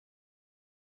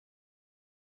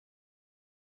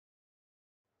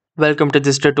Welcome to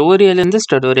this tutorial. In this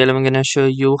tutorial, I'm going to show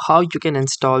you how you can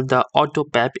install the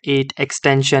AutoPEP8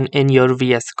 extension in your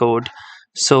VS Code.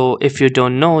 So if you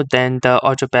don't know, then the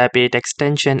AutoPEP8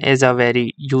 extension is a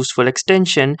very useful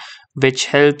extension which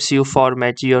helps you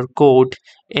format your code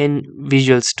in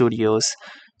Visual Studios.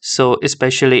 So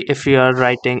especially if you are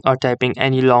writing or typing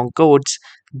any long codes,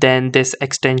 then this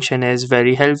extension is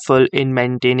very helpful in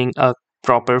maintaining a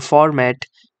proper format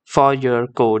for your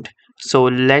code. So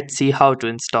let's see how to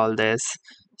install this.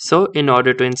 So in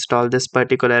order to install this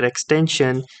particular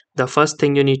extension, the first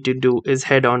thing you need to do is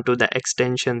head on to the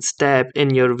extensions tab in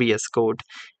your VS Code,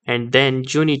 and then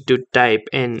you need to type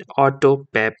in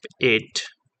AutoPEP8.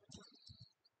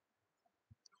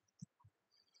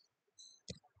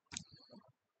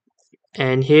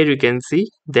 And here you can see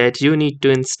that you need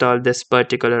to install this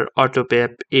particular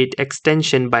AutoPEP8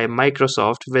 extension by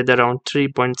Microsoft with around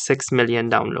 3.6 million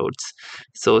downloads.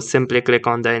 So simply click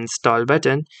on the install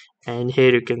button, and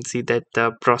here you can see that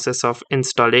the process of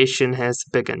installation has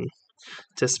begun.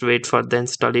 Just wait for the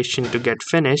installation to get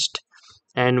finished,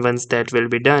 and once that will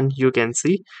be done, you can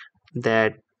see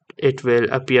that it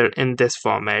will appear in this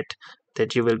format,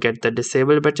 that you will get the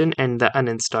disable button and the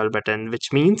uninstall button,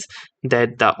 which means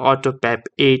that the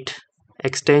AutoPEP8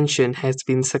 extension has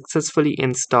been successfully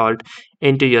installed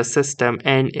into your system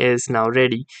and is now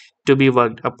ready to be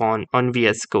worked upon on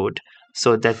VS Code.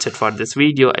 So that's it for this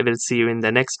video. I will see you in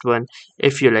the next one.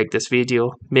 If you like this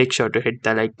video, make sure to hit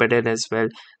the like button as well.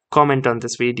 Comment on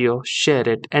this video, share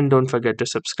it, and don't forget to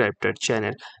subscribe to our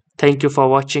channel. Thank you for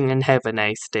watching and have a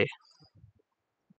nice day.